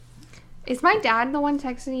Is my dad the one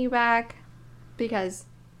texting you back? Because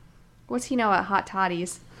what's he know about hot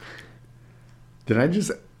toddies? Did I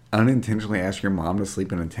just unintentionally ask your mom to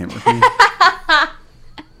sleep in a tent with me?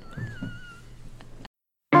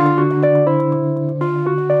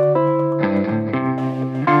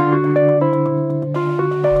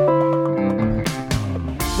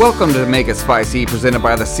 Welcome to Make It Spicy, presented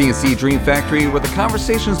by the CNC Dream Factory, where the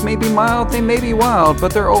conversations may be mild, they may be wild,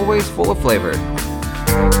 but they're always full of flavor.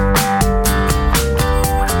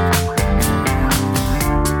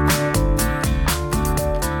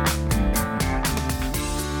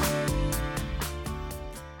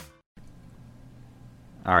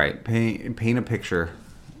 All right, paint a picture.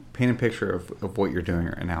 Paint a picture of what you're doing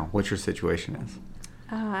right now. What your situation is.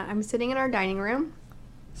 I'm sitting in our dining room.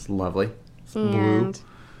 It's lovely. It's and blue.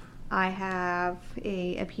 I have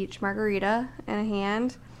a peach margarita in a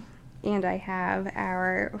hand, and I have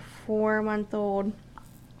our 4-month-old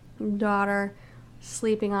daughter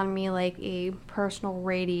sleeping on me like a personal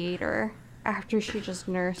radiator after she just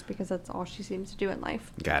nursed, because that's all she seems to do in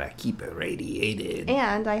life. Gotta keep it radiated.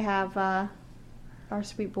 And I have our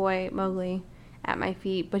sweet boy Mowgli at my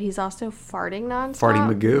feet, but he's also farting nonstop.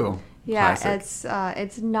 Farty Magoo. Yeah, Classic.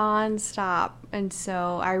 it's nonstop, and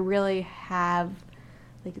so I really have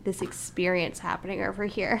like this experience happening over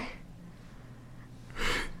here.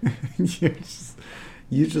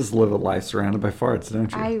 You just live a life surrounded by farts,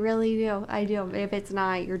 don't you? I really do. I do. If it's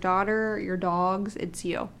not your daughter, your dogs, it's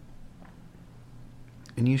you.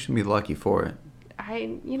 And you should be lucky for it.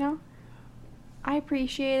 I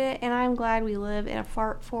appreciate it, and I'm glad we live in a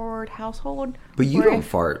fart-forward household. But you don't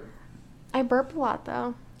fart. I burp a lot,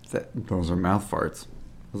 though. Those are mouth farts.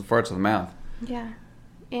 Those are farts of the mouth. Yeah.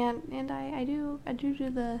 And I do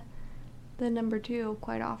the number 2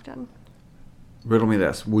 quite often. Riddle me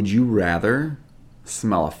this. Would you rather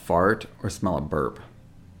smell a fart or smell a burp?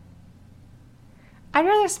 I'd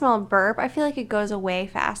rather smell a burp. I feel like it goes away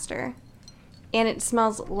faster. And it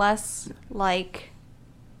smells less like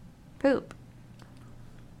poop.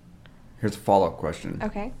 Here's a follow-up question.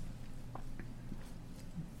 Okay.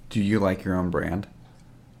 Do you like your own brand?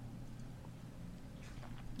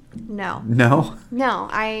 No. No? No,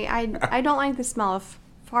 I don't like the smell of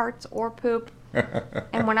farts or poop.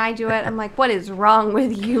 And when I do it, I'm like, what is wrong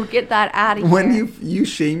with you? Get that out of here. When you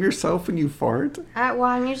shame yourself when you fart? Well,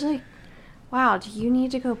 I'm usually, wow, do you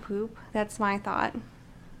need to go poop? That's my thought.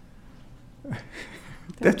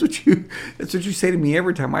 That's what you say to me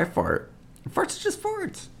every time I fart. Farts are just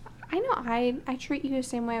farts. I know. I treat you the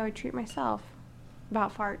same way I would treat myself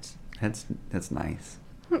about farts. That's nice.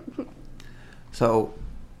 So,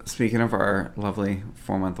 speaking of our lovely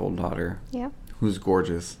 4-month-old daughter, yeah, who's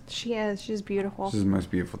gorgeous. She is. She's beautiful. She's the most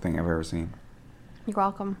beautiful thing I've ever seen. You're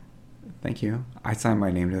welcome. Thank you. I signed my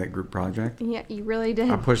name to that group project. Yeah, you really did.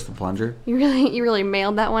 I pushed the plunger. You really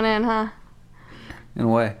mailed that one in, huh? In a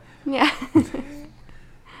way. Yeah.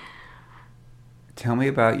 Tell me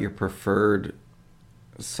about your preferred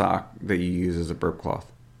sock that you use as a burp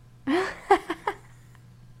cloth.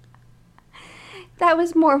 That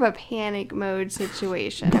was more of a panic mode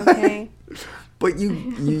situation, okay? But you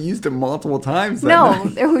used it multiple times. No,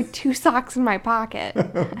 there were 2 socks in my pocket.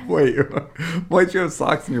 Wait, why'd you have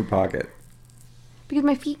socks in your pocket? Because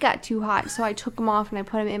my feet got too hot, so I took them off and I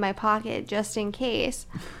put them in my pocket just in case.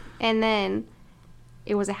 And then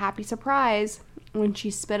it was a happy surprise when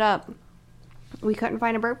she spit up. We couldn't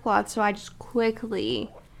find a burp cloth, so I just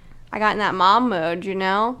I got in that mom mode, you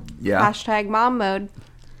know? Yeah. Hashtag mom mode.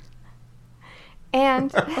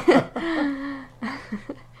 And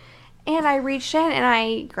and I reached in and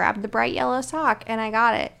I grabbed the bright yellow sock and I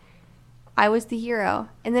got it. I was the hero.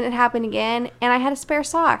 And then it happened again and I had a spare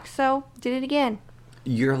sock, so did it again.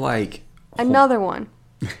 You're like... Another one.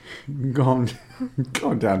 Calm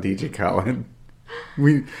down, DJ Carolyn.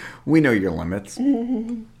 We know your limits.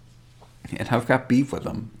 And I've got beef with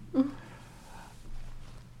them.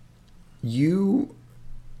 You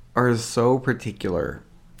are so particular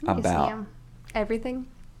about... Yes, everything.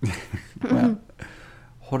 Well,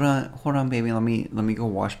 hold on, baby. Let me go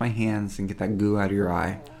wash my hands and get that goo out of your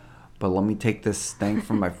eye. But let me take this stank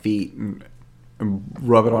from my feet and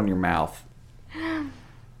rub it on your mouth.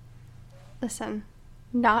 Listen,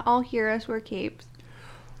 not all heroes wear capes.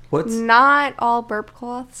 What's... Not all burp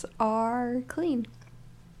cloths are clean.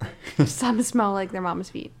 Some smell like their mama's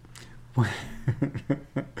feet. What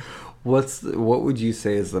would you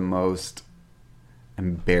say is the most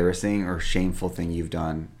embarrassing or shameful thing you've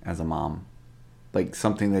done as a mom? Like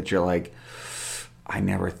something that you're like, I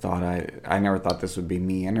never thought this would be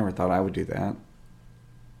me. I never thought I would do that.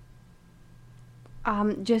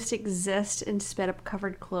 Just exist in spit up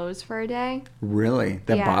covered clothes for a day. Really?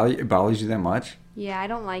 That Yeah. it bothers you that much? Yeah, I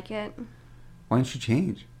don't like it. Why don't you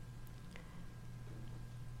change?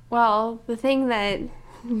 Well, the thing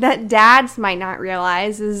that dads might not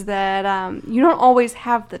realize is that you don't always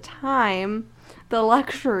have the time, the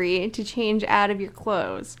luxury to change out of your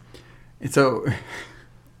clothes. And so,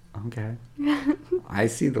 okay. I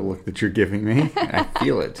see the look that you're giving me. I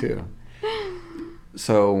feel it too.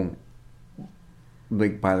 So,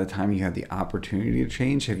 like, by the time you have the opportunity to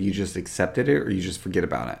change, have you just accepted it or you just forget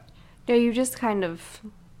about it? No, you've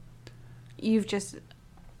just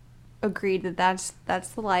agreed that that's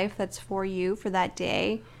the life that's for you for that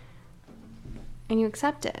day, and you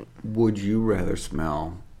accept it. Would you rather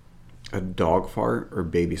smell a dog fart or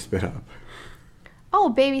baby spit up? Oh,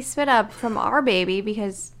 baby spit up from our baby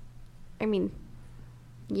because, I mean,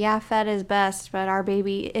 yeah, fed is best, but our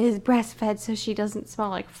baby is breastfed so she doesn't smell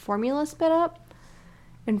like formula spit up.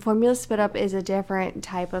 And formula spit up is a different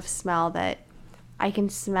type of smell that I can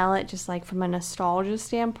smell it just like from a nostalgia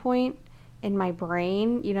standpoint in my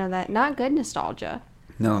brain. You know, that not good nostalgia.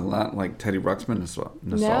 No, not like Teddy Ruxpin nostalgia.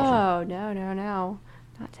 No.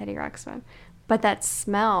 Not Teddy Ruxpin. But that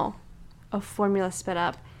smell of formula spit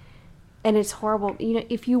up. And it's horrible. You know,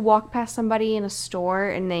 if you walk past somebody in a store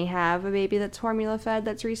and they have a baby that's formula fed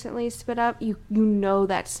that's recently spit up, you know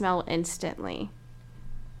that smell instantly.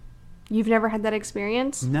 You've never had that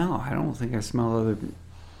experience? No, I don't think I smell other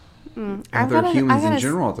I've humans got in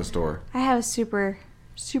general at the store. I have a super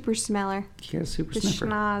smeller. You got a super The sniffer.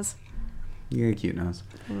 schnoz. You got a cute nose.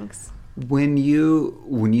 Thanks. When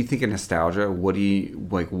you think of nostalgia, what do you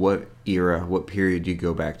like? What era, what period do you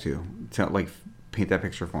go back to? Like, paint that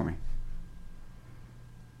picture for me.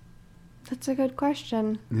 That's a good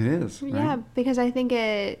question. It is. Right? Yeah, because I think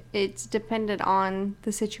it's dependent on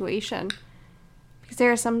the situation. Because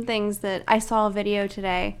there are some things that I saw a video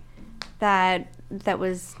today that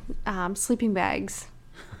was sleeping bags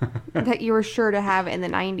that you were sure to have in the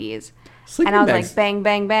 90s. Sleeping and I was bags. like, bang,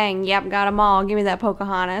 bang, bang. Yep, got them all. Give me that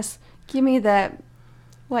Pocahontas. Give me that.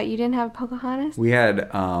 What, you didn't have Pocahontas? We had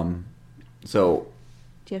so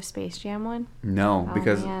Do you have Space Jam one? no, Oh,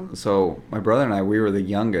 because man. so my brother and I, we were the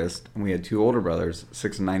youngest, and we had two older brothers,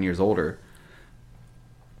 6 and 9 years older.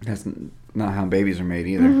 That's not how babies are made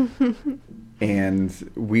either.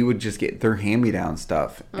 And we would just get their hand-me-down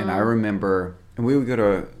stuff. And I remember, and we would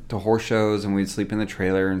go to horse shows, and we'd sleep in the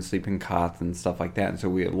trailer and sleep in cots and stuff like that. And so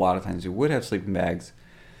a lot of times we would have sleeping bags.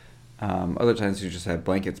 Other times we just had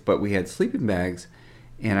blankets, but we had sleeping bags.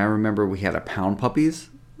 And I remember we had a Pound Puppies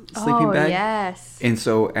sleeping bag. Oh, yes. And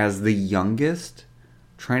so as the youngest,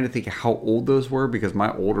 trying to think of how old those were, because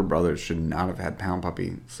my older brothers should not have had Pound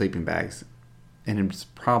Puppy sleeping bags. And it's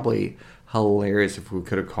probably hilarious if we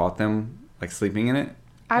could have caught them like sleeping in it.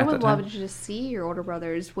 I would love to just see your older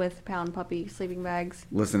brothers with Pound Puppy sleeping bags.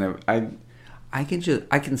 Listen, I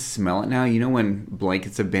can smell it now. You know when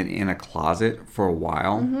blankets have been in a closet for a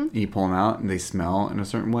while, and you pull them out and they smell in a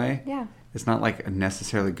certain way? Yeah. It's not like a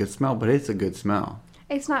necessarily good smell, but it's a good smell.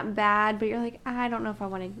 It's not bad, but you're like, I don't know if I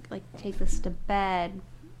want to like take this to bed.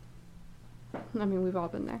 I mean, we've all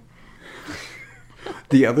been there.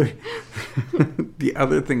 The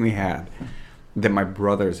other thing we had that my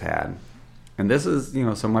brothers had, and this is,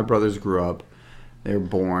 so my brothers grew up, they were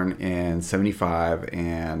born in 75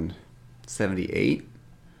 and 78.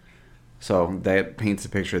 So that paints a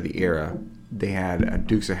picture of the era. They had a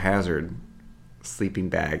Dukes of Hazzard sleeping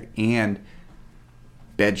bag and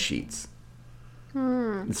bed sheets.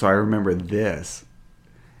 So I remember this.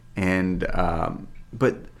 And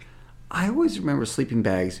but I always remember sleeping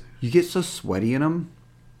bags. You get so sweaty in them.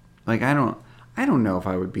 Like I don't know if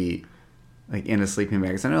I would be like in a sleeping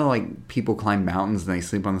bag. 'Cause I know like people climb mountains and they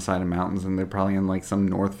sleep on the side of mountains, and they're probably in like some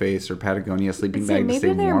North Face or Patagonia sleeping bag to stay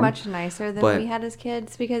warm. Maybe they're much nicer than we had as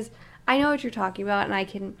kids, because I know what you're talking about,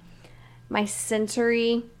 and my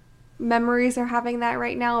sensory memories are having that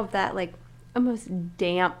right now of that like almost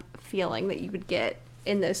damp feeling that you would get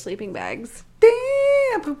in those sleeping bags.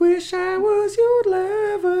 Damn, I wish I was your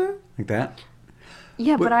lover. Like that?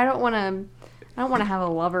 Yeah, but I don't want to have a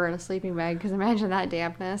lover in a sleeping bag, because imagine that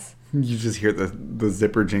dampness. You just hear the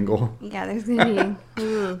zipper jingle. Yeah, there's gonna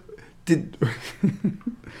be.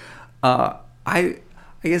 I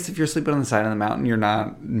guess if you're sleeping on the side of the mountain, you're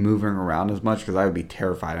not moving around as much, because I would be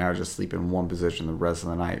terrified. I would just sleep in one position the rest of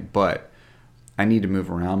the night. But I need to move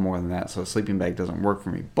around more than that, so a sleeping bag doesn't work for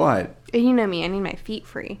me. But You know me, I need my feet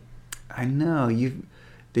free. I know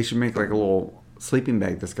they should make like a little sleeping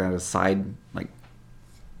bag that's got a side like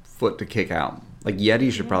foot to kick out. Like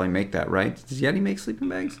Yeti should probably make that, right? Does Yeti make sleeping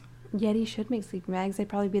bags? Yeti should make sleeping bags. They'd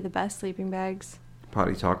probably be the best sleeping bags.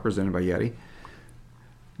 Potty Talk presented by Yeti.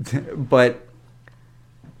 But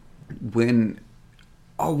when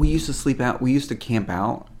we used to sleep out. We used to camp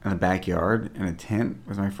out in the backyard in a tent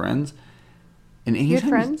with my friends. And You had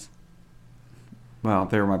friends? Well,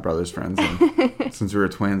 they were my brother's friends, and since we were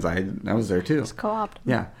twins, I was there too. Just co-opted.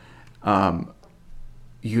 Yeah.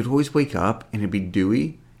 You'd always wake up and it'd be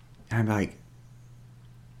dewy, and I'd be like,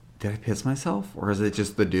 did I piss myself, or is it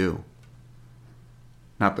just the dew?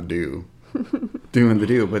 Not the dew. Doing the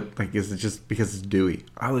dew, but like, is it just because it's dewy?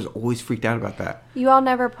 I was always freaked out about that. You all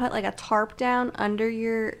never put like a tarp down under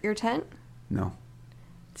your tent? No.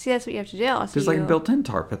 See, that's what you have to do. So There's like a built-in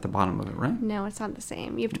tarp at the bottom of it, right? No, it's not the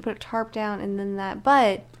same. You have to put a tarp down and then that.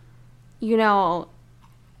 But, you know,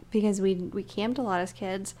 because we camped a lot as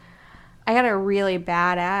kids, I got a really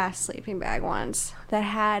badass sleeping bag once that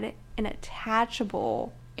had an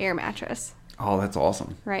attachable air mattress. Oh, that's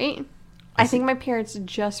awesome. Right? I think my parents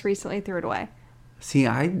just recently threw it away. See,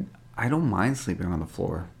 I don't mind sleeping on the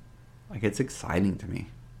floor. Like, it's exciting to me.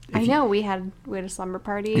 I know. We had a slumber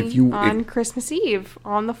party on Christmas Eve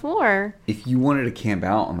on the floor. If you wanted to camp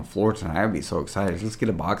out on the floor tonight, I'd be so excited. Let's get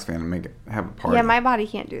a box fan and have a party. Yeah, my body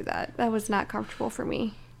can't do that. That was not comfortable for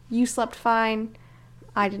me. You slept fine.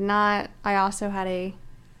 I did not. I also had a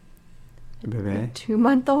baby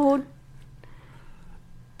 2-month-old.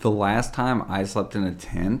 The last time I slept in a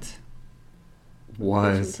tent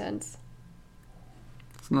was... Tents.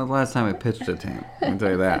 It's not the last time I pitched a tent. I can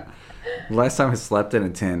tell you that. The last time I slept in a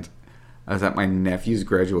tent, I was at my nephew's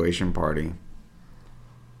graduation party,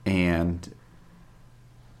 and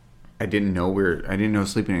I didn't know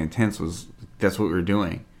sleeping in tents that's what we were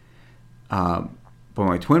doing. But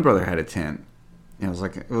my twin brother had a tent, and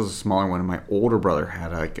it was a smaller one, and my older brother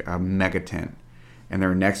had like a mega tent, and they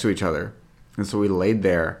were next to each other, and so we laid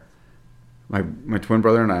there. My twin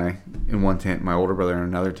brother and I in one tent, my older brother in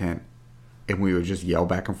another tent, and we would just yell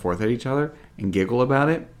back and forth at each other and giggle about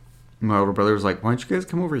it. My older brother was like, why don't you guys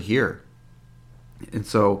come over here? And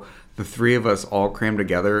so the three of us all crammed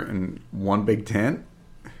together in one big tent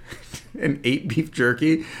and ate beef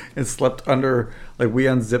jerky and slept under, like, we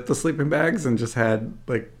unzipped the sleeping bags and just had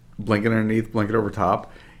like blanket underneath, blanket over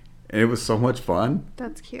top. And it was so much fun.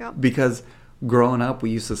 That's cute. Because growing up, we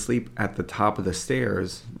used to sleep at the top of the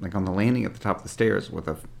stairs, like on the landing at the top of the stairs with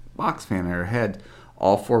a box fan at our head.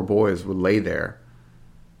 All 4 boys would lay there.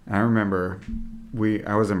 And I remember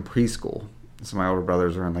I was in preschool, so my older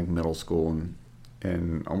brothers were in like middle school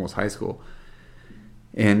and almost high school,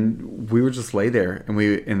 and we would just lay there, and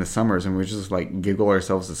in the summers, and we would just like giggle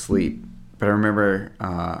ourselves to sleep. But I remember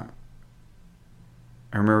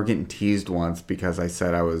getting teased once because I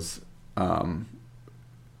said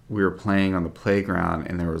we were playing on the playground,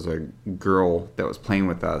 and there was a girl that was playing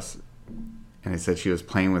with us, and I said she was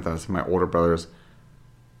playing with us, and my older brothers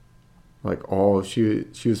like, oh, she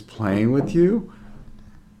was playing with you,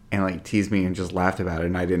 and like teased me and just laughed about it,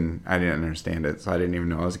 and I didn't understand it, so I didn't even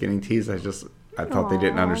know I was getting teased. I thought they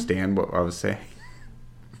didn't understand what I was saying.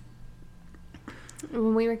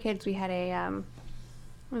 When we were kids, we had it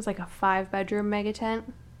was like a 5-bedroom mega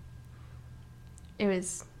tent. It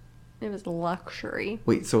was luxury.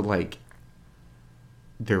 Wait, so like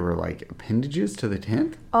there were like appendages to the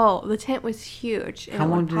tent? Oh, the tent was huge. And how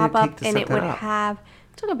long did it take to set that up?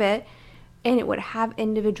 It took a bit. And it would have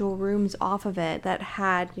individual rooms off of it that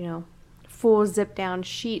had, full zip down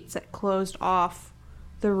sheets that closed off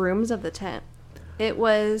the rooms of the tent. It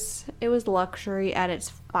was luxury at its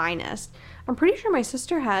finest. I'm pretty sure my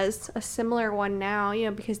sister has a similar one now,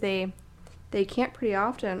 because they camp pretty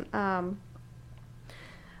often.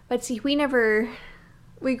 But see, we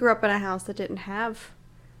grew up in a house that didn't have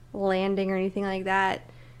landing or anything like that.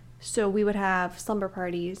 So we would have slumber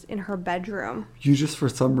parties in her bedroom. You just, for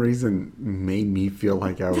some reason, made me feel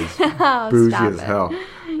like I was bougie as hell.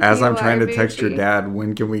 As I'm trying to text your dad,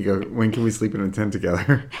 when can we sleep in a tent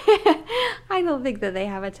together? I don't think that they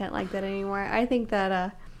have a tent like that anymore. I think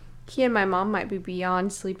that he and my mom might be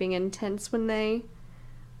beyond sleeping in tents when they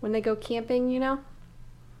go camping,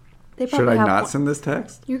 They Should I not send this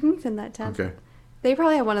text? You can send that text. Okay. They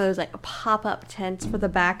probably have one of those like pop-up tents for the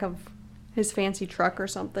back of his fancy truck or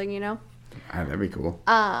something, That'd be cool.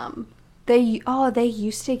 They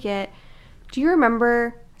used to get, do you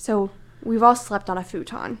remember, so we've all slept on a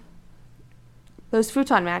futon. Those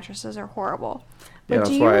futon mattresses are horrible. But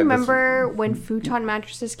do you remember when futon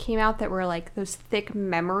mattresses came out that were like those thick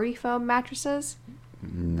memory foam mattresses?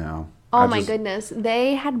 No. Oh my goodness.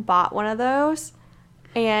 They had bought one of those,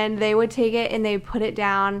 and they would take it and they put it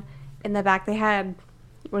down in the back. They had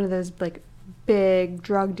one of those like big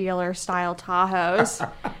drug dealer style Tahoes,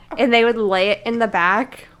 and they would lay it in the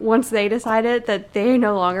back once they decided that they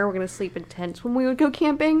no longer were going to sleep in tents when we would go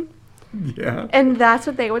camping. Yeah. And that's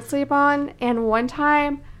what they would sleep on. And one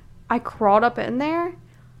time, I crawled up in there.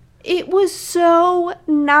 It was so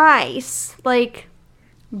nice. Like,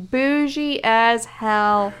 bougie as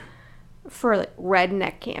hell for like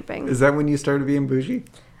redneck camping. Is that when you started being bougie?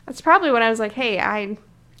 That's probably when I was like, hey, I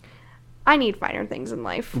need finer things in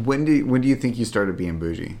life. When do you think you started being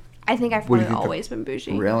bougie? I think I've probably always been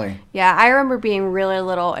bougie. Really? Yeah, I remember being really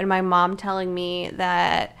little and my mom telling me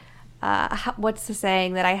that, what's the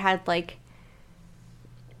saying, that I had like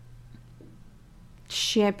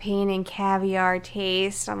champagne and caviar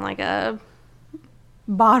taste on like a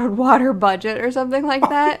bottled water budget or something like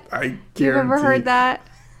that. I guarantee. You've ever heard that?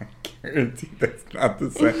 I guarantee that's not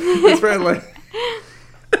the same. It's probably like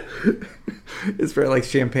it's probably like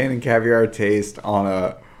champagne and caviar taste on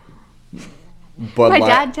a Bud My Light,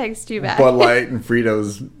 dad texts you back. Bud Light and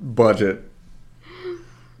Fritos budget.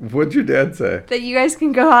 What'd your dad say? That you guys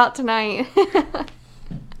can go out tonight.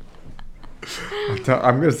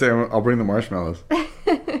 I'm gonna say I'll bring the marshmallows.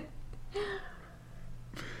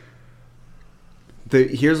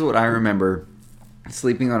 Here's what I remember: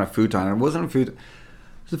 sleeping on a futon. It wasn't a futon.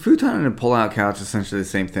 The futon and a pull-out couch, essentially the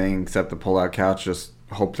same thing, except the pull-out couch just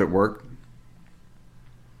hoped it worked.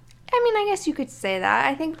 I mean, I guess you could say that.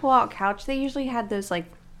 I think pull-out couch, they usually had those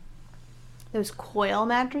coil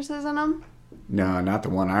mattresses in them. No, not the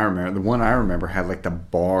one I remember. The one I remember had like the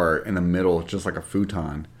bar in the middle, just like a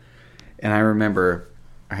futon. And I remember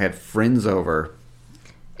I had friends over.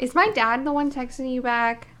 Is my dad the one texting you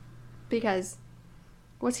back? Because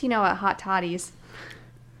what's he know about hot toddies?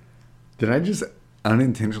 Did I just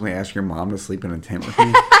unintentionally ask your mom to sleep in a tent with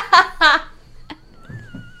me?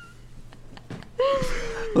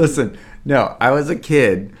 Listen, no, I was a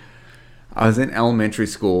kid. I was in elementary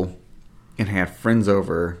school and had friends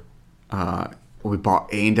over. We bought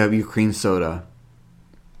A&W cream soda.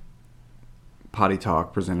 Potty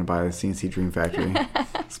Talk presented by the CNC Dream Factory.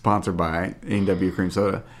 Sponsored by A&W cream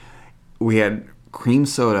soda. We had cream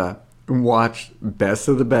soda and watched Best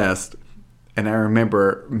of the Best. And I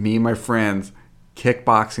remember me and my friends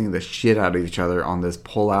kickboxing the shit out of each other on this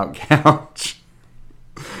pull-out couch.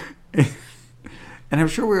 And I'm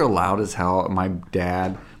sure we were loud as hell. My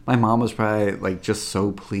mom was probably like just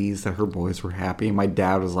so pleased that her boys were happy. My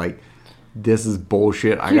dad was like, this is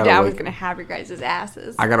bullshit. Your dad was going to have your guys'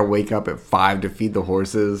 asses. I got to wake up at 5 to feed the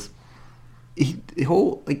horses. He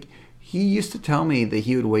used to tell me that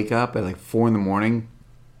he would wake up at like 4 in the morning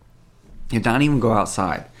and not even go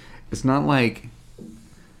outside. It's not like,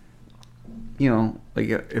 like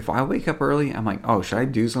if I wake up early, I'm like, oh, should I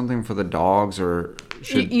do something for the dogs or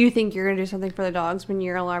should... You think you're going to do something for the dogs when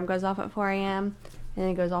your alarm goes off at 4 a.m. and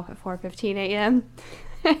it goes off at 4:15 a.m.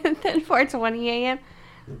 and then 4:20 a.m.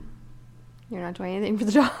 You're not doing anything for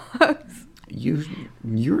the dogs.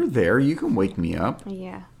 You're there. You can wake me up.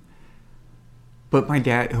 Yeah. But my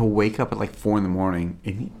dad, he'll wake up at like 4 in the morning.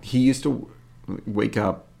 And he used to wake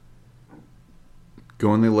up,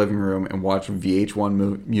 go in the living room, and watch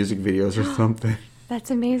VH1 music videos or something.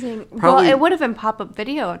 That's amazing. Probably, well, it would have been pop-up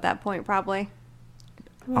video at that point, probably.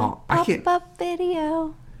 I can't. Pop-up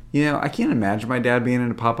video. I can't imagine my dad being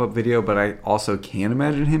into pop-up video, but I also can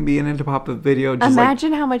imagine him being into pop-up video. Just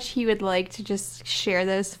imagine how much he would like to just share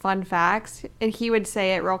those fun facts, and he would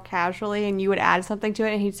say it real casually, and you would add something to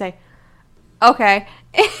it, and he'd say, okay.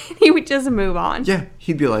 And he would just move on. Yeah,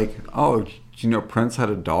 he'd be like, oh, Prince had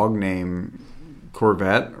a dog named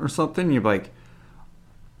Corvette or something? And you'd be like,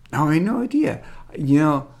 oh, I had no idea.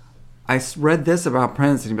 I read this about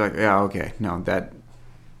Prince, and he'd be like, yeah, okay, no,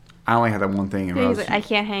 I only had that one thing. And he's like, I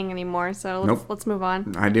can't hang anymore, so let's move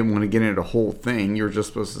on. I didn't want to get into the whole thing. You were just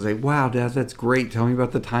supposed to say, wow, Dad, that's great. Tell me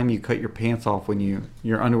about the time you cut your pants off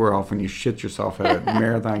your underwear off when you shit yourself at a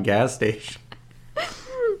Marathon gas station.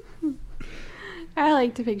 I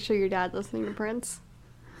like to picture your dad listening to Prince.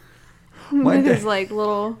 With his like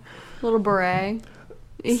little beret.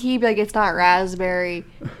 He'd be like, it's not raspberry,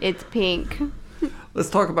 it's pink.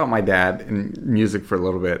 Let's talk about my dad and music for a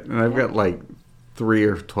little bit. And I've got like 3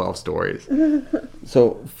 or 12 stories.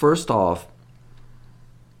 So first off,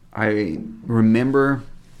 I remember,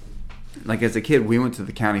 like as a kid, we went to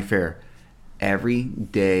the county fair. Every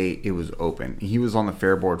day it was open. He was on the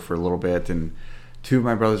fair board for a little bit, and 2 of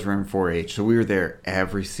my brothers were in 4-H. So we were there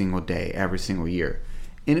every single day, every single year.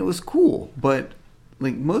 And it was cool. But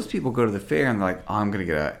like most people go to the fair and they're like, oh, I'm going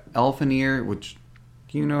to get an elephant ear, which,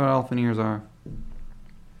 do you know what elephant ears are?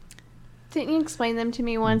 Didn't you explain them to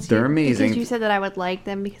me once? They're amazing. Because you said that I would like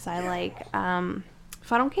them because I like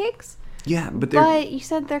funnel cakes. Yeah, but you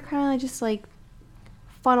said they're kind of just like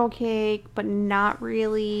funnel cake, but not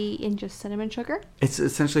really in just cinnamon sugar. It's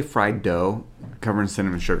essentially fried dough covered in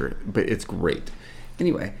cinnamon sugar, but it's great.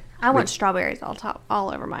 Anyway, I want strawberries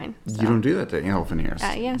all over mine. So. You don't do that to elephant ears.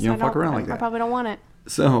 Yeah, so you don't fuck around like that. I probably don't want it.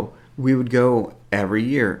 So we would go every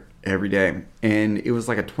year, every day. And it was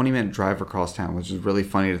like a 20-minute drive across town, which is really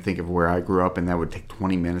funny to think of where I grew up, and that would take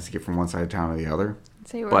 20 minutes to get from one side of town to the other.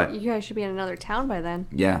 So you guys should be in another town by then.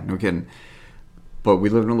 Yeah, no kidding. But we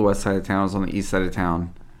lived on the west side of town. I was on the east side of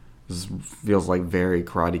town. This feels like very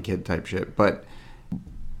Karate Kid type shit. But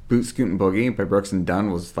Boot Scootin' Boogie by Brooks and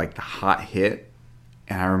Dunn was like the hot hit.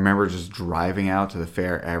 And I remember just driving out to the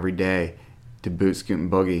fair every day to Boot Scootin'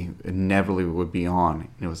 Boogie. It inevitably would be on. And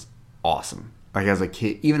it was awesome. Like as a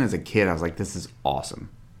kid, even as a kid, I was like, this is awesome.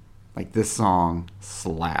 Like this song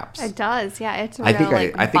slaps. It does, yeah. It's a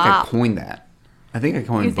real, I think I coined that. I think I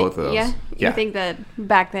coined both of those. Yeah? You think that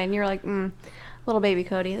back then you're like, little baby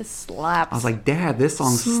Cody, this slaps. I was like, Dad, this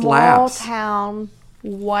song slaps. Small town,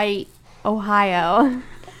 white Ohio,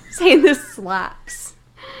 saying this slaps.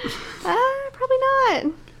 Probably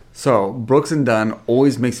not. So, Brooks and Dunn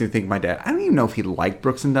always makes me think of my dad. I don't even know if he liked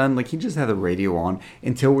Brooks and Dunn. Like, he just had the radio on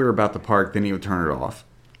until we were about to park. Then he would turn it off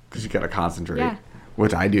because you got to concentrate,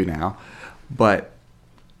 which I do now. But,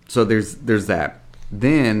 so there's that.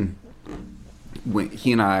 Then, when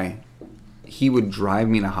he would drive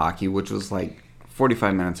me to hockey, which was like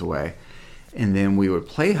 45 minutes away. And then we would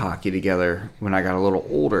play hockey together when I got a little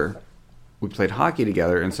older. We played hockey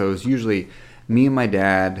together. And so it was usually me and my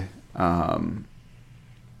dad.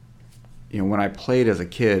 When I played as a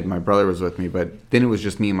kid, my brother was with me, but then it was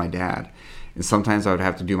just me and my dad. And sometimes I would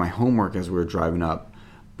have to do my homework as we were driving up.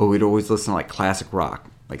 But we'd always listen to like classic rock,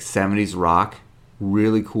 like 70s rock,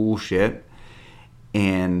 really cool shit.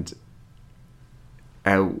 And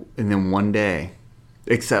then one day,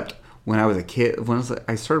 except when I was a kid,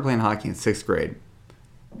 I started playing hockey in 6th grade,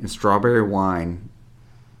 and Strawberry Wine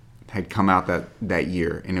had come out that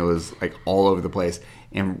year, and it was like all over the place.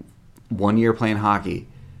 And one year playing hockey,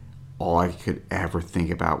 all I could ever think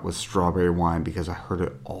about was Strawberry Wine because I heard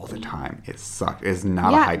it all the time. It sucked. It's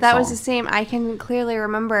not a hype song. Yeah, that was the same. I can clearly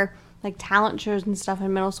remember like talent shows and stuff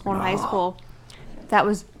in middle school and high school. That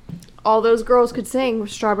was all those girls could sing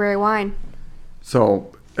was Strawberry Wine.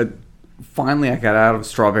 So finally I got out of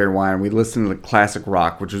Strawberry Wine. We listened to the classic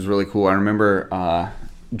rock, which was really cool. I remember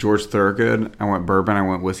George Thorogood. I went bourbon, I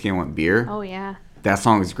went whiskey, I went beer. Oh, yeah. That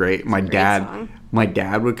song is great. My dad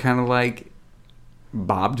would kind of like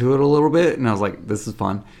bob to it a little bit, and I was like, this is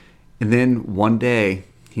fun. And then one day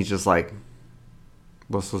he's just like,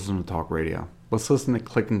 let's listen to talk radio. Let's listen to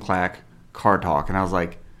Click and Clack car talk. And I was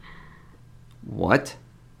like, what?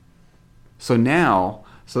 So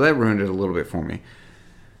that ruined it a little bit for me.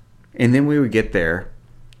 And then we would get there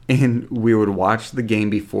and we would watch the game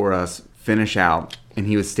before us finish out, and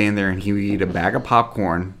he would stand there and he would eat a bag of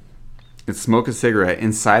popcorn and smoke a cigarette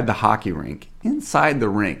inside the hockey rink,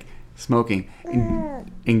 smoking.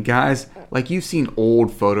 And guys, like you've seen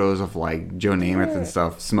old photos of like Joe Namath and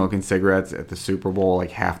stuff smoking cigarettes at the Super Bowl,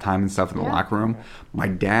 like halftime and stuff in the locker room. My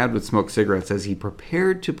dad would smoke cigarettes as he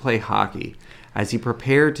prepared to play hockey, as he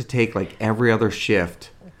prepared to take like every other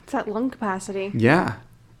shift. It's that lung capacity. Yeah.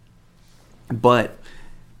 But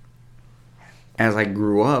as I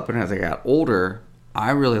grew up and as I got older,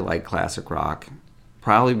 I really like classic rock,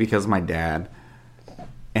 probably because of my dad.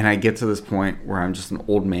 And I get to this point where I'm just an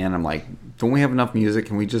old man. I'm like, don't we have enough music?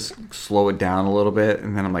 Can we just slow it down a little bit?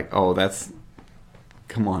 And then I'm like, oh,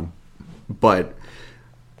 come on. But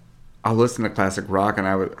I listen to classic rock, and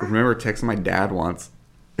I remember texting my dad once.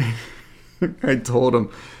 I told him,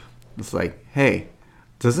 it's like, hey,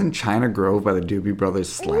 doesn't China Grove by the Doobie Brothers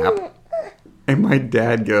slap? And my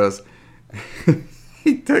dad goes,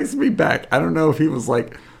 he texts me back. I don't know if he was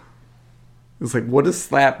like, it's like, what does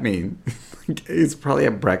slap mean? He's probably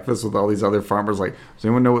at breakfast with all these other farmers. Like, does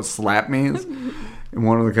anyone know what slap means? And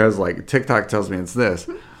one of the guys like, TikTok tells me it's this.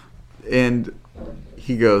 And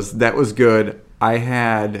he goes, that was good. I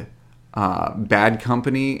had Bad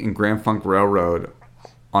Company and Grand Funk Railroad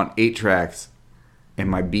on 8 tracks in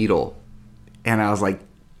my Beetle. And I was like,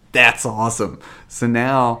 that's awesome. So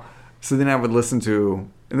then I would listen to,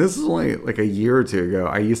 and this is only like a year or two ago,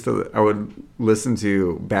 I would listen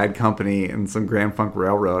to Bad Company and some Grand Funk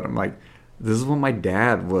Railroad. I'm like, this is what my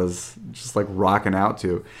dad was just like rocking out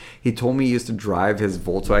to. He told me he used to drive his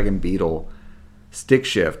Volkswagen Beetle stick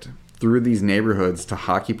shift through these neighborhoods to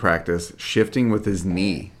hockey practice, shifting with his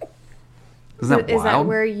knee. Isn't that wild? Is that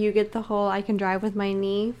where you get the whole I can drive with my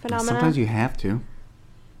knee phenomenon? Sometimes you have to.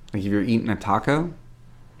 Like if you're eating a taco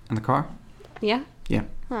in the car. Yeah? Yeah.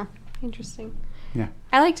 Huh. Interesting. Yeah.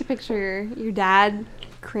 I like to picture your dad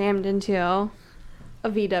crammed into a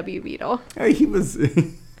VW Beetle. He was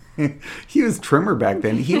he was trimmer back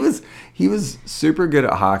then. He was super good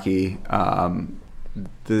at hockey.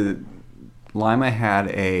 the Lima had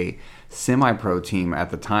a semi-pro team at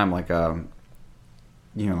the time, like a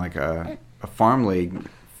farm league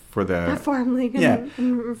for the A farm league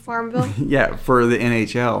in Farmville. yeah, for the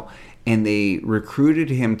NHL, and they recruited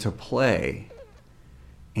him to play,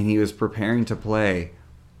 and he was preparing to play,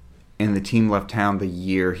 and the team left town the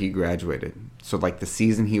year he graduated. So like the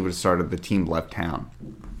season he would have started, the team left town,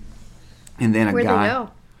 and then Where'd a guy. they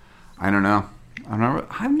go? I don't know.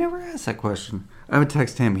 I've never asked that question. I would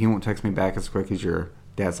text him. He won't text me back as quick as your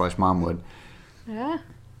dad/mom would. Yeah,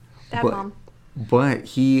 mom. But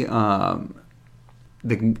he, a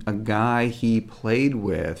guy he played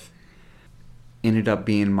with, ended up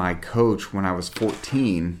being my coach when I was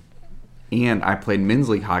 14, and I played men's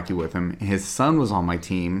league hockey with him. His son was on my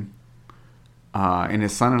team, and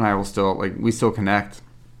his son and I will still we still connect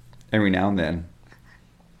every now and then.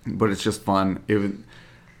 But it's just fun.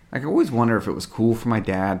 I always wonder if it was cool for my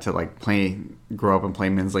dad to grow up and play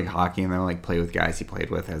men's league hockey and then play with guys he played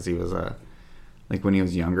with as he was when he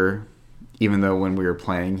was younger. Even though when we were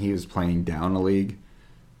playing, he was playing down a league.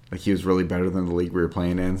 He was really better than the league we were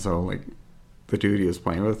playing in. So the dude he was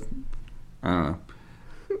playing with, I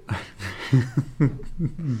don't know.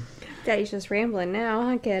 Daddy's just rambling now,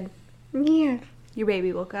 huh, kid? Yeah. Your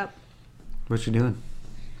baby woke up. What you doing?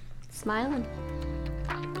 Smiling.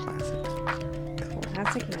 Classic.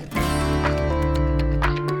 Classic.